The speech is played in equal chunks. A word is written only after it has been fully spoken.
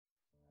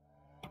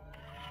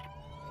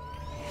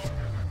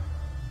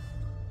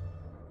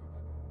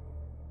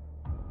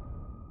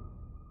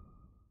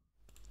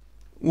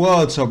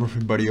What's up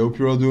everybody, hope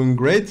you're all doing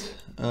great.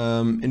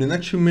 In the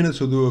next few minutes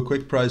we'll do a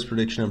quick price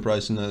prediction and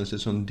price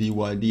analysis on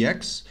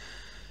Dydx.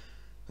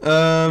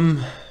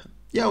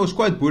 Yeah, I was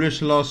quite bullish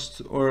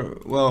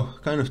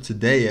kind of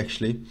today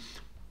actually.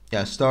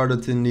 Yeah,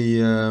 started in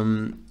the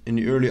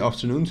early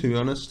afternoon, to be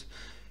honest.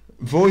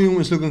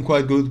 Volume is looking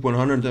quite good,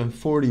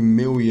 140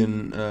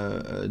 million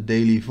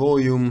daily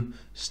volume.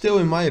 Still,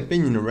 in my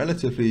opinion, a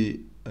relatively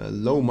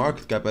low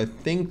market cap. I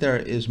think there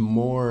is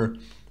more.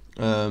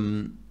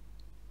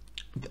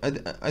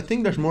 I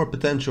think there's more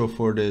potential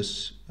for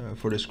this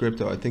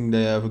crypto. I think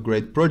they have a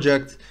great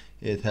project.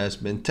 It has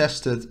been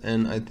tested,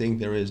 and I think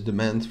there is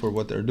demand for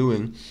what they're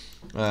doing.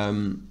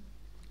 And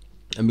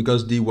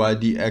because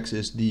Dydx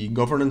is the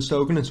governance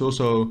token, it's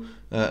also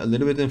a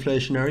little bit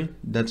inflationary.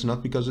 That's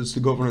not because it's the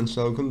governance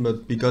token,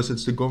 but because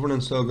it's the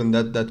governance token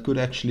that could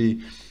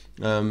actually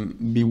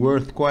be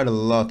worth quite a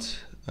lot.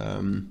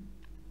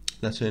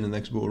 Let's say in the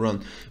next bull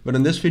run. But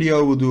in this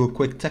video we'll do a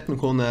quick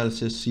technical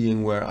analysis,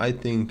 seeing where I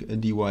think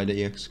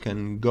Dydx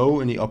can go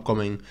in the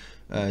upcoming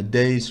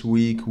days,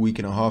 week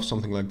and a half,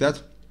 something like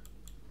that.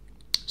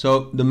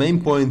 So the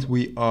main point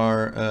we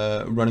are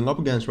running up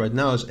against right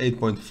now is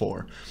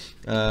 8.4.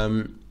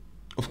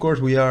 Of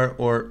course we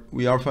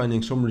are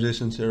finding some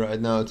resistance here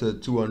right now at the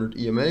 200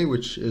 EMA,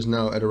 which is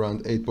now at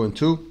around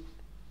 8.2.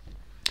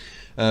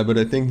 But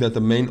I think that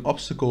the main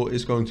obstacle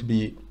is going to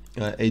be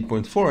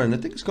 8.4, and I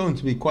think it's going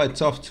to be quite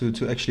tough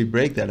to actually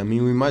break that. I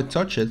mean, we might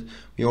touch it,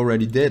 we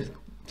already did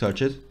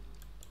touch it,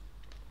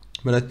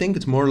 but I think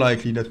it's more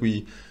likely that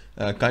we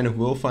kind of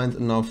will find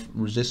enough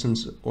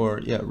resistance,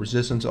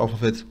 resistance off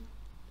of it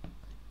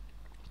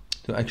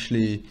to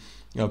actually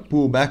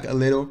pull back a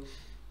little.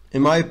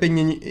 In my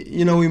opinion,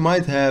 we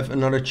might have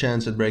another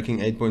chance at breaking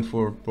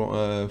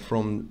 8.4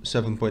 from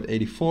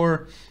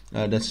 7.84.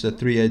 That's the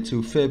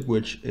 382 fib,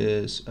 which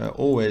is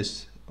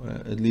always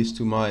at least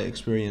to my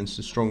experience,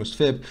 the strongest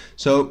fib.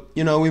 So,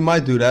 we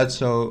might do that.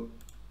 So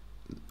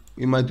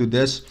we might do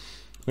this,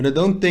 but I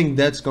don't think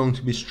that's going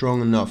to be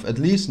strong enough, at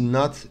least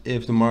not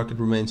if the market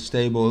remains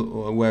stable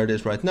or where it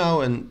is right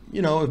now. And,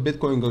 if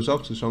Bitcoin goes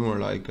up to somewhere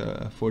like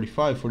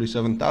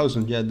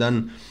 47,000, yeah,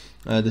 then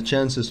the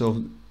chances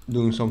of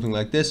doing something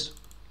like this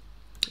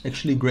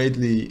actually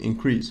greatly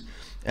increase.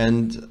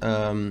 And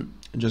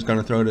just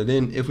gonna throw that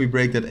in. If we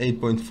break that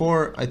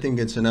 8.4, I think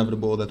it's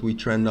inevitable that we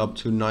trend up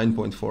to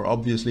 9.4.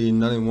 Obviously,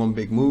 not in one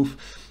big move,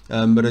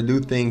 but I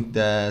do think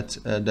that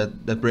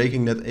that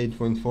breaking that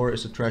 8.4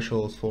 is a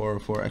threshold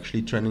for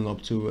actually trending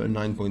up to a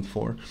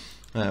 9.4.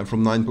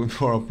 From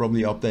 9.4, I'll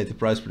probably update the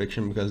price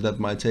prediction because that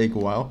might take a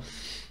while.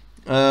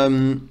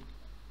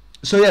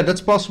 So yeah, that's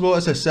possible,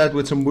 as I said,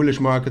 with some bullish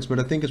markets, but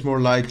I think it's more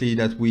likely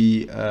that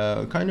we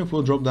kind of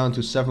will drop down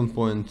to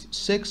 7.6,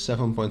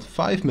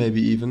 7.5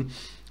 maybe even.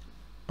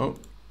 Oh,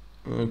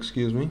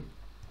 excuse me.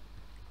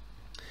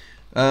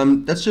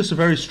 That's just a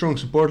very strong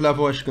support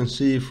level, as you can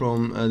see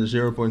from the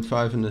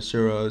 0.5 and the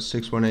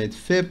 0.618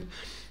 fib.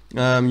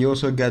 You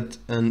also get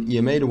an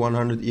EMA, the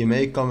 100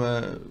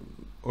 EMA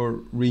or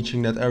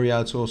reaching that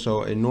area. It's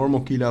also a normal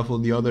key level.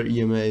 The other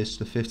EMAs,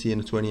 the 50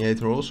 and the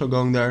 28, are also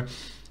going there.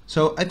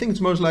 So I think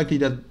it's most likely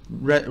that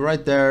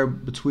right there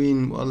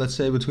between, well, let's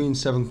say between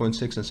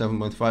 7.6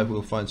 and 7.5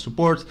 we'll find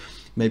support,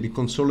 maybe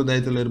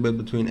consolidate a little bit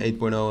between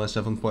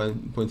 8.0 and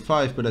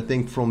 7.5, but I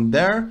think from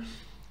there,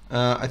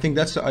 I think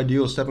that's the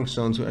ideal stepping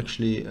stone to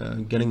actually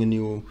getting a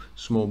new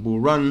small bull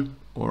run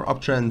or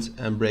uptrend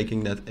and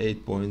breaking that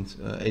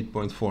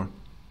 8.4.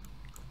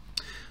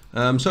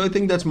 So I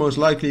think that's most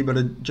likely, but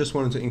I just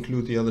wanted to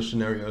include the other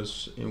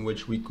scenarios in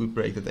which we could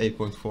break that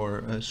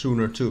 8.4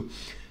 sooner too.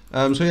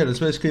 So yeah, that's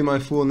basically my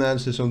full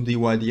analysis on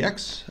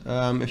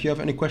Dydx. If you have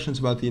any questions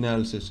about the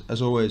analysis,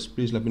 as always,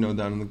 please let me know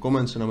down in the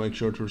comments and I'll make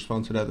sure to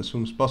respond to that as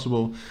soon as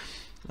possible.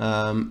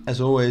 As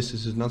always,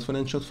 this is not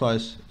financial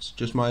advice, it's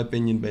just my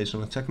opinion based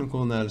on a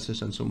technical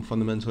analysis and some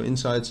fundamental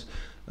insights.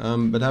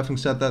 But having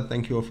said that,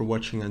 thank you all for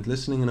watching and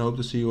listening, and I hope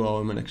to see you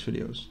all in my next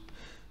videos.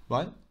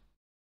 Bye.